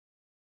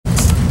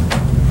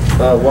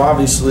Well,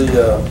 obviously,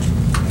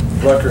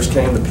 Rutgers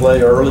came to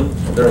play early.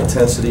 Their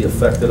intensity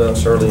affected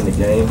us early in the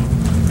game.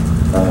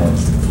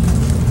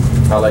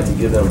 I like to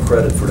give them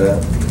credit for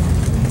that.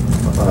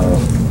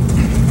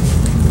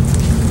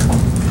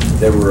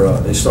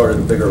 They started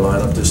a bigger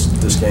lineup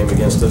this game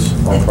against us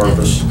on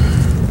purpose.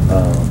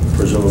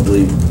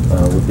 Presumably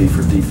would be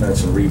for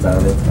defense and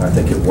rebounding. I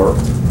think it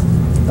worked.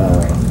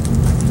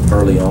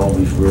 Early on,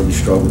 we really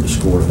struggled to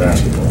score the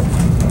basketball,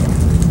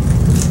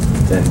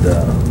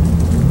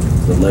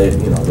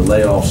 the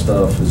layoff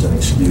stuff is an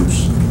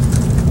excuse,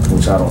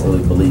 which I don't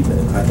really believe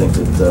in. I think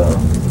that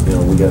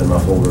we got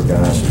enough older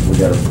guys. We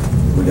got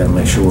to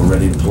make sure we're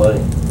ready to play.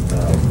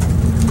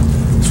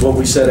 It's what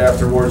we said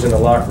afterwards in the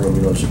locker room.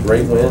 It's a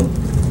great win.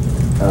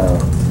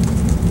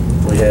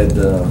 We had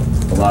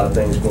a lot of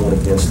things going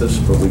against us,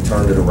 but we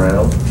turned it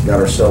around, got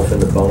ourselves in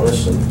the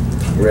bonus, and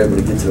we were able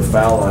to get to the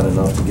foul line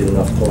enough to get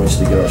enough points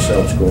to get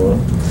ourselves going.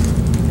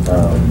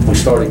 We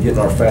started getting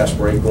our fast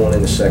break going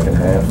in the second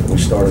half. We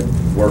started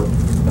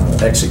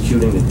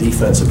executing the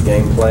defensive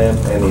game plan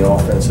and the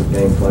offensive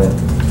game plan.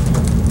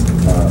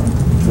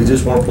 We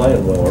just weren't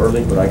playing well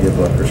early, but I give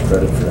Rutgers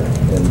credit for that.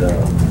 And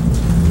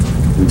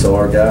we tell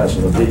our guys,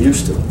 get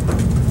used to it.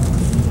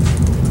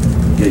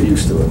 Get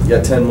used to it. You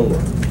got 10 more.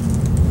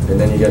 And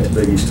then you got the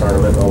Big East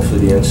tournament, and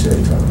hopefully the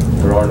NCAA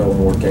tournament. There are no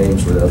more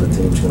games where the other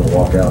team's going to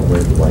walk out and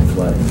wave the white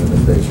flag.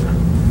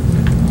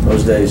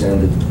 Those days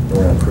ended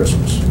around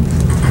Christmas.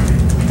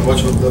 How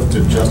much of a lift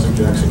did Justin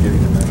Jackson give you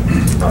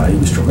tonight? He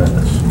was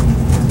tremendous.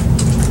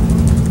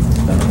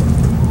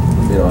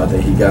 I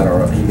think he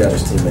got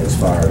his teammates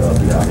fired up.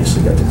 He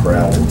obviously got the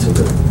crowd into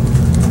it.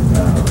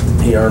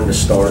 He earned the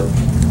start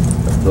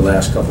the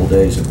last couple of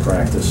days of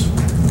practice.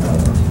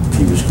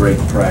 He was great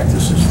in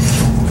practice.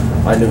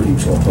 I knew he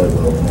was going to play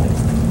well tonight.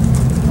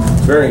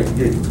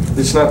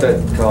 It's not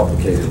that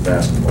complicated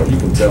basketball. You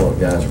can tell the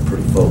guys are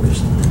pretty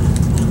focused,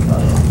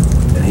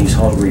 and he's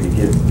hungry to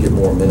get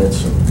more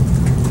minutes. And,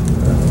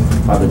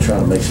 I've been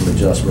trying to make some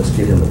adjustments,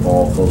 get him the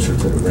ball closer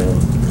to the rim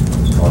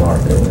on our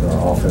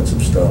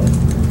offensive stuff.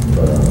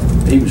 But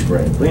he was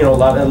great. But,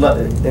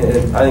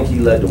 and I think he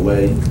led the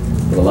way,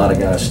 but a lot of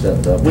guys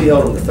stepped up. We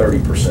held him to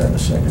 30% in the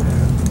second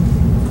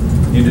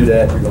half. You do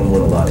that, you're going to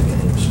win a lot of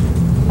games,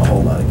 a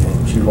whole lot of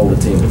games. You hold a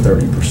team to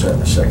 30% in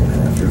the second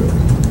half, you're going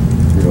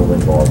to win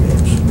ball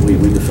games. We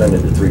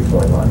defended the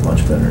three-point line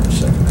much better in the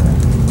second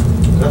half.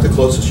 Is that the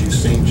closest you've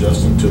seen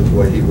Justin to the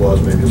way he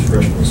was maybe his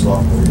freshman and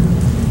sophomore year?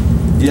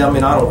 Yeah, I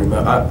don't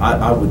remember.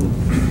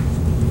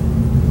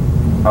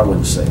 I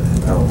wouldn't say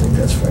that. I don't think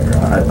that's fair.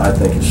 I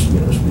think he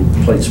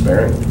played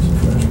sparingly as a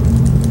freshman.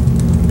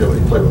 Yeah, but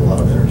he played with a lot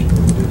of energy.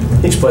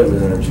 He's played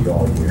with energy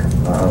all year.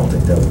 I don't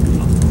think that would be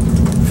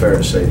fair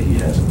to say that he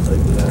hasn't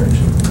played with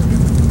energy.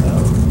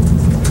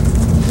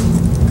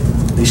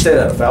 He stayed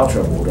out of foul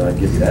trouble, I'd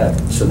give you that.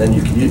 So then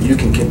you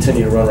can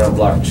continue to run around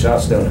blocking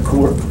shots down the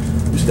court.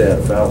 You stay out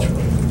of foul trouble.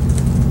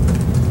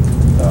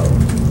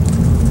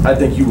 I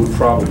think you would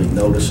probably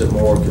notice it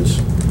more because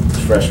his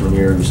freshman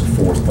year he was the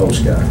fourth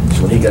post guy.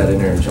 So when he got in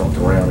there and jumped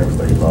around,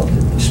 everybody loved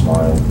it. He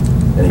smiled,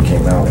 and he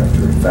came out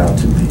after he found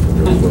two people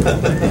really quick.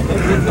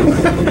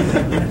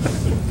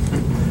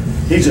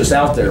 He's just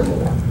out there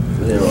more.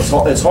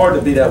 It's hard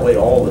to be that way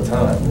all the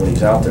time when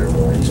he's out there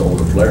more. He's an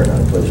older player now.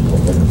 He plays more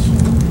minutes.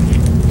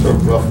 So a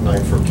rough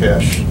night for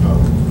Cash.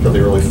 Got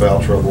the early foul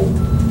trouble.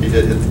 He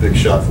did hit the big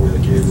shot for you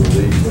that gave the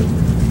lead, but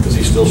is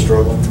he still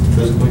struggling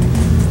physically?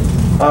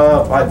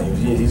 I think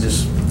he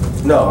just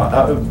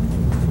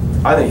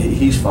I think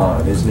he's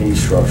fine. His knees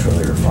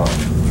structurally are fine.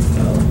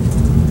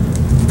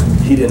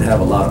 He didn't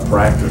have a lot of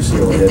practice. He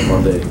only had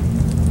Monday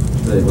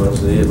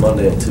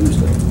and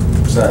Tuesday.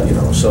 It's not,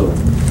 so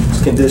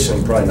his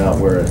conditioning probably not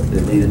where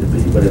it needed to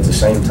be. But at the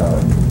same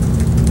time,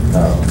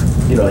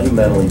 he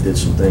mentally did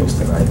some things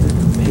tonight that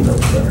he knows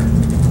better.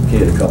 He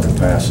had a couple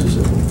passes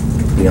that were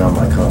beyond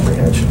my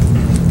comprehension,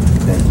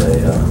 and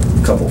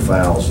a couple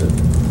fouls that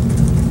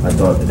I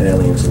thought that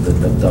aliens had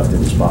abducted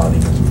his body.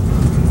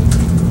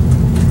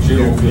 You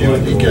don't feel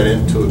like you get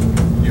into it.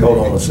 Hold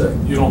on a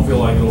second. You don't feel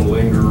like it'll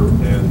linger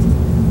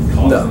and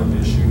cause some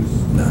issues?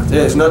 No.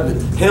 It's not,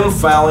 him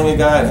fouling a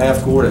guy at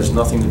half court has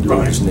nothing to do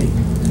with his knee.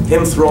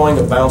 Him throwing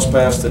a bounce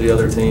pass to the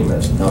other team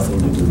has nothing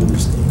to do with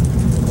his knee.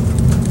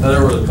 Now,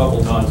 there were a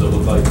couple times that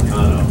looked like he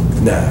kind of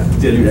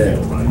didn't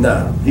feel right.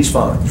 Nah, he's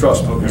fine.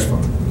 Trust me, okay. He's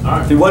fine. All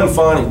right. If he wasn't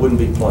fine, he wouldn't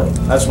be playing.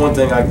 That's one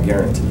thing I can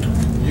guarantee.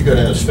 You got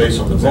in his face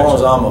on the bench. As long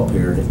as I'm up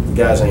here, the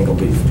guys ain't gonna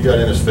be. You got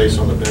in his face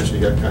on the bench, and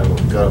you got kind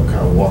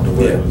of walked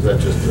away. Yeah. Was that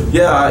just?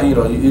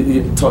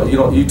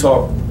 You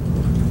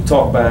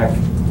talk back.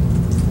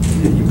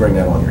 You bring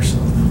that on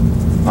yourself.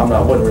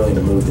 Wasn't really in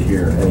the mood to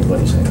hear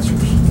anybody's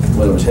answers,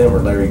 whether it was him or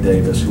Larry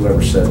Davis,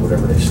 whoever said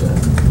whatever they said.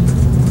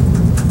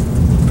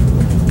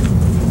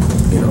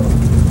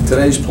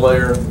 Today's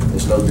player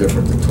is no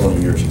different than 20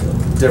 years ago.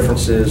 The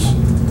difference is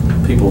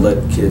people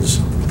let kids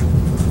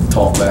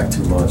talk back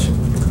too much.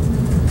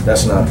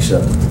 That's not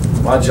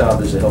acceptable. My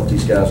job is to help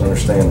these guys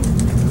understand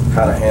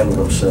how to handle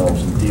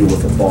themselves and deal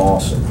with a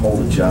boss and hold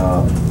a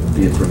job,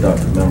 be a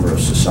productive member of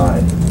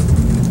society.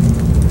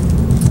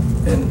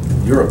 And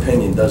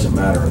opinion doesn't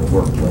matter in the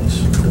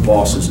workplace. The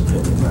boss's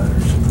opinion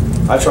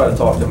matters. I try to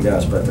talk to them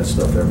guys about that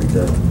stuff every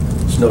day.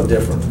 It's no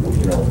different.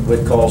 You know,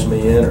 Whit calls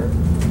me in, or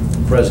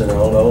President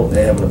Ono,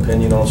 they have an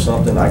opinion on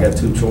something. I got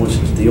two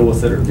choices: deal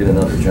with it or get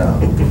another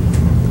job.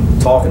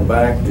 Talking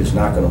back is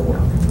not going to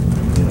work.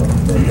 You know,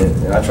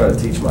 and I try to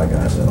teach my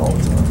guys that all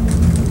the time.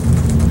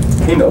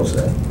 He knows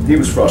that. He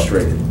was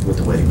frustrated with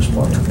the way he was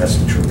playing. That's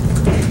the truth.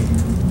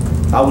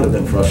 I would have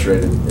been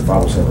frustrated if I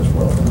was him as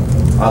well.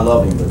 I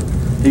love him, but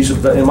he's,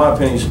 in my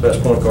opinion, he's the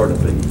best point guard in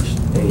the Big East,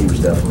 and he was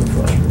definitely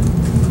frustrated.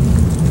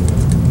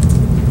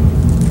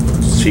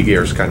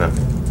 Seagears kind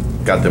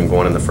of got them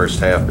going in the first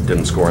half, but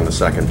didn't score in the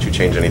second. Did you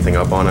change anything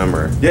up on him,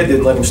 or? Yeah,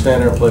 didn't let him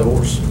stand there and play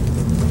horse.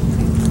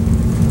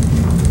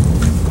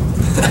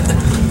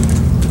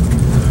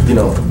 You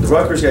know, the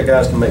Rutgers got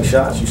guys can make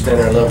shots. You stand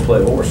there and let them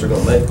play horse, they're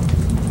going to make them.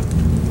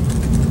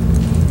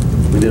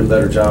 We did a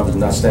better job of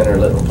not standing there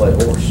and letting them play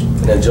horse.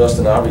 And then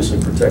Justin obviously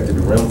protected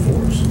the rim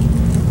for us,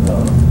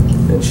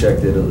 and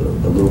checked it a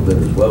little bit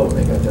as well when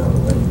they got down the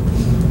lane.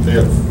 They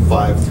had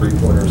 5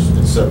 3-pointers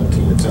in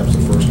 17 attempts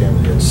the first game.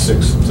 They had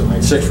 6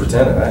 tonight. 6 for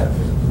 10 at that.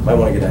 Might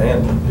want to get a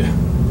handle. Yeah.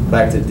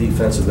 Back to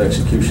defensive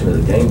execution of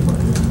the game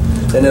plan.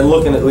 And then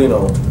looking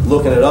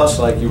at us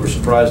like you were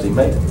surprised he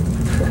made it.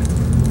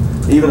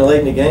 Even late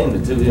in the game,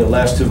 the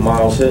last 2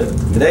 Miles hit. I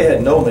mean, they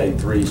had no made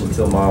threes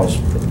until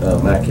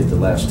Mac hit the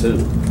last 2.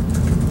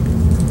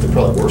 They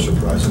probably were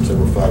surprised since they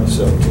were 5 to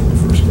 17 the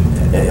first game.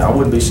 And I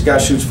wouldn't be. This guy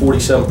shoots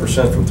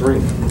 47% from 3.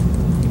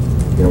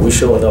 You know, we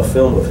show enough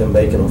film of him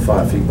making them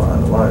 5 feet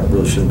behind the line. It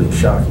really shouldn't be a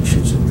shock. He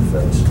shoots it in your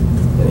face,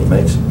 and he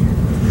makes it.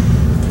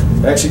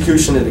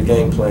 Execution of the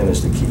game plan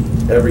is the key.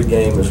 Every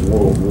game is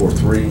World War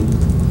III,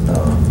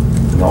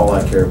 and all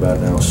I care about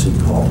now is Seton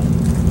Hall.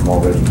 I'm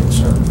already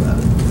concerned about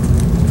it.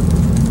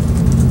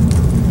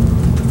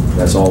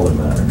 That's all that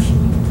matters.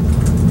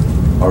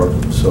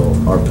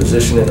 Our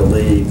position in the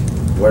league,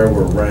 where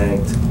we're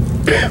ranked,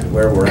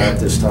 where we're at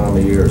this time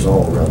of year is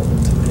all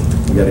relevant to me.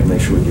 We got to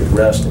make sure we get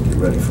rest and get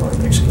ready for our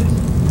next game.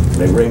 When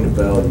they ring the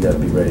bell, you got to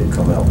be ready to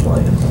come out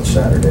playing on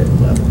Saturday at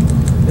 11.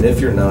 And if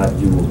you're not,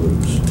 you will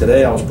lose.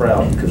 Today I was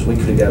proud because we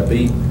could have got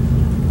beat.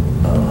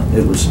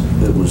 It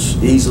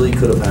was easily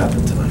could have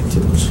happened tonight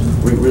to us.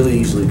 We really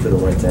easily could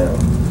have went down.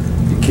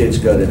 The kids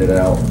gutted it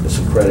out. It's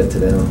a credit to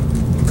them.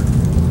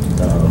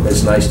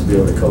 It's nice to be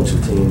able to coach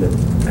a team that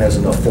has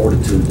enough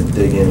fortitude to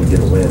dig in and get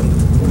a win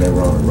when they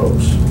were on the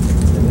ropes.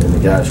 And the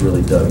guys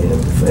really dug in.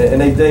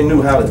 And they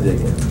knew how to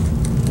dig in,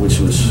 which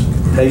was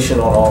patient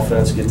on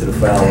offense, get to the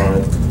foul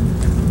line,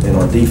 and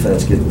on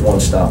defense, get 1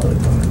 stop at a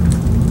time.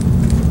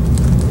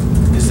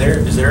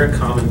 Is there a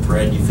common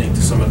thread, you think,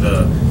 to some of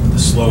the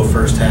slow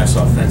first halves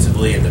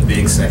offensively and the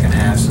big second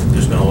halves?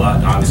 There's been a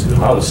lot, obviously.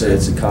 I would say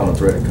it's a common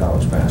thread in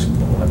college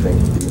basketball. I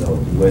think, you know,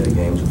 the way the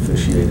game's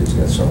officiated has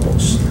got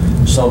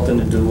something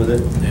to do with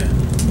it. Yeah.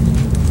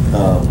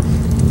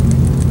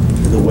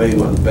 The way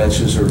the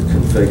benches are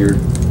configured,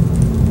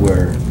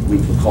 where we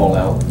can call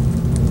out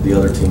the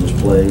other team's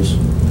plays.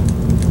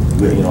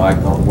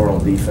 We're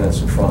on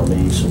defense in front of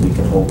me, so we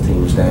can hold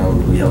teams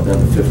down. We held them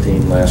to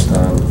 15 last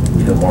time.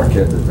 We held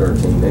Marquette to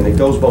 13, and it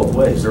goes both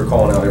ways. They're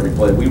calling out every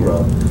play we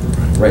run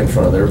right in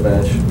front of their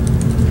bench.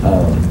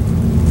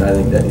 I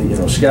think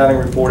that scouting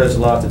report has a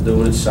lot to do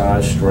with it: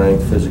 size,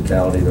 strength,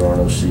 physicality. There are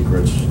no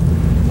secrets.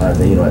 I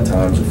think at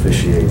times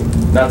officiating.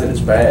 Not that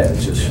it's bad.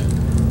 It's just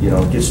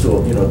it gets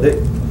to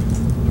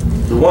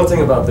the one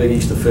thing about Big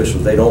East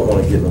officials, they don't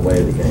want to get in the way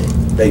of the game.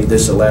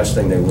 This is the last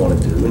thing they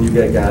want to do. And you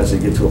get guys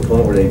that get to a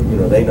point where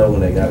they know when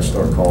they got to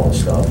start calling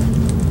stuff,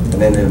 and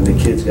then the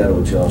kids got to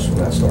adjust when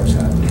that starts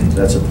happening.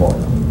 That's a part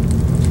of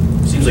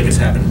it. Seems like it's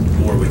happened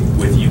more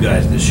with you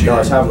guys this year. No,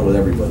 it's happening with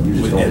everybody. You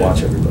just don't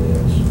watch everybody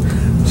else.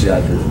 See,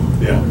 I do.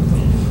 Yeah.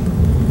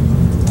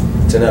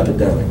 It's an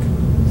epidemic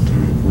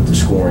with the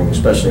scoring,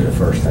 especially in the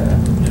first half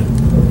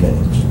of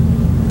games.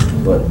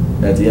 But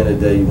at the end of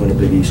the day, you win a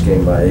Big East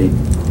game by 8,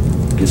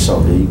 get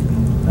something to eat,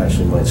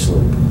 actually might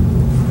sleep.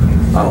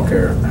 I don't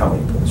care how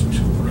many points we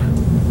score.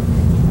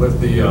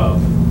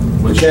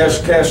 With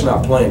Cash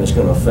not playing is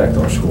going to affect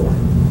our scoring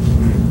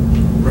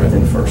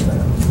in the first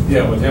half.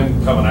 Yeah, with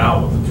him coming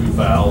out with the 2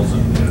 fouls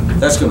and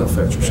that's going to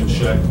affect your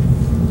scoring.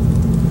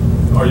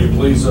 Are you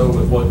pleased though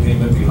with what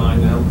came in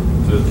behind them?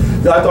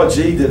 I thought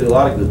G did a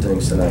lot of good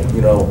things tonight.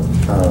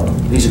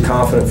 He's a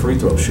confident free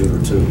throw shooter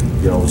too.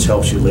 Which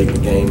helps you late in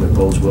the game. It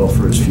bodes well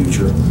for his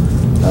future.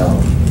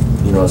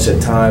 It's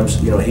at times,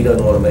 he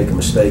doesn't want to make a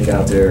mistake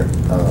out there.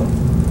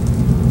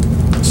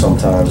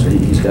 Sometimes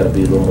he's got to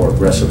be a little more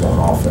aggressive on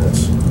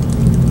offense.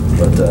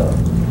 But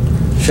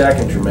Shaq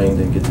and Jermaine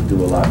didn't get to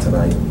do a lot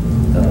tonight.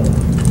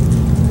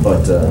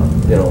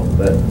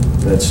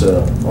 That's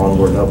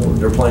onward and upward.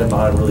 They're playing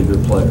behind really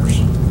good players.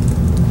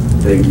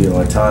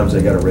 At times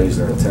they got to raise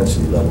their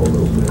intensity level a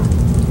little bit.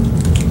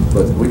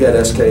 But we got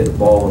SK the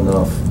ball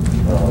enough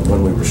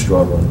when we were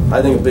struggling.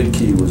 I think a big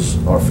key was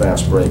our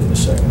fast break in the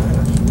second half.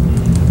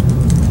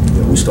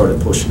 We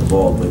started pushing the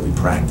ball the way we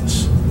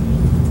practice.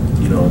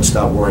 And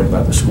stop worrying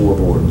about the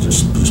scoreboard and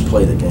just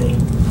play the game.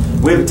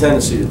 We have a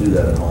tendency to do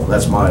that at home.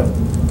 That's my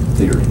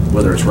theory.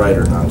 Whether it's right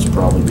or not, it's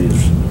probably be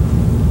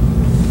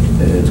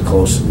as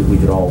close. We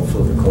could all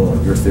flip a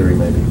coin. Your theory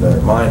may be better.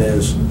 Mine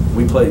is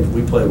we play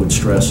with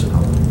stress at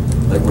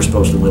home, like we're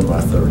supposed to win by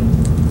 30.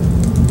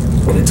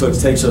 And it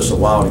takes us a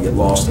while to get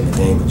lost in the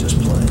game and just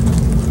play.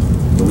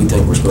 But we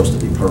think we're supposed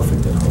to be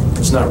perfect at home.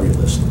 It's not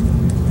realistic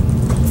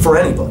for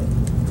anybody.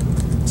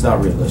 It's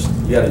not realistic.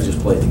 You got to just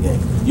play the game.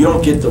 You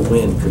don't get the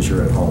win because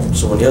you're at home.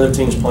 So when the other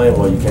team's playing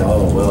well, you can't.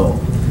 Oh well,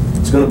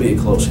 it's going to be a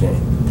close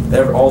game.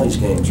 All these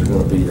games are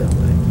going to be that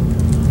way.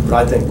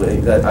 But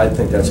I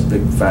think that's a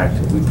big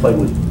factor. We play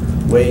with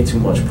way too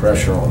much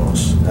pressure on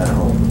us at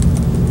home.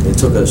 It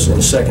took us in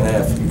the second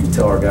half. You could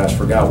tell our guys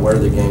forgot where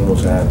the game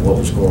was at, what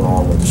was going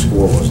on, what the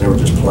score was. They were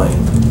just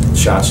playing.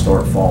 Shots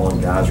start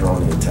falling. Guys are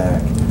on the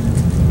attack.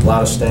 A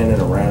lot of standing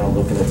around,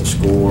 looking at the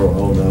score.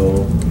 Oh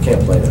no, you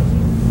can't play that.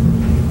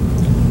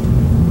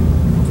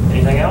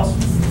 Anything else?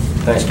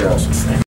 Thanks, guys.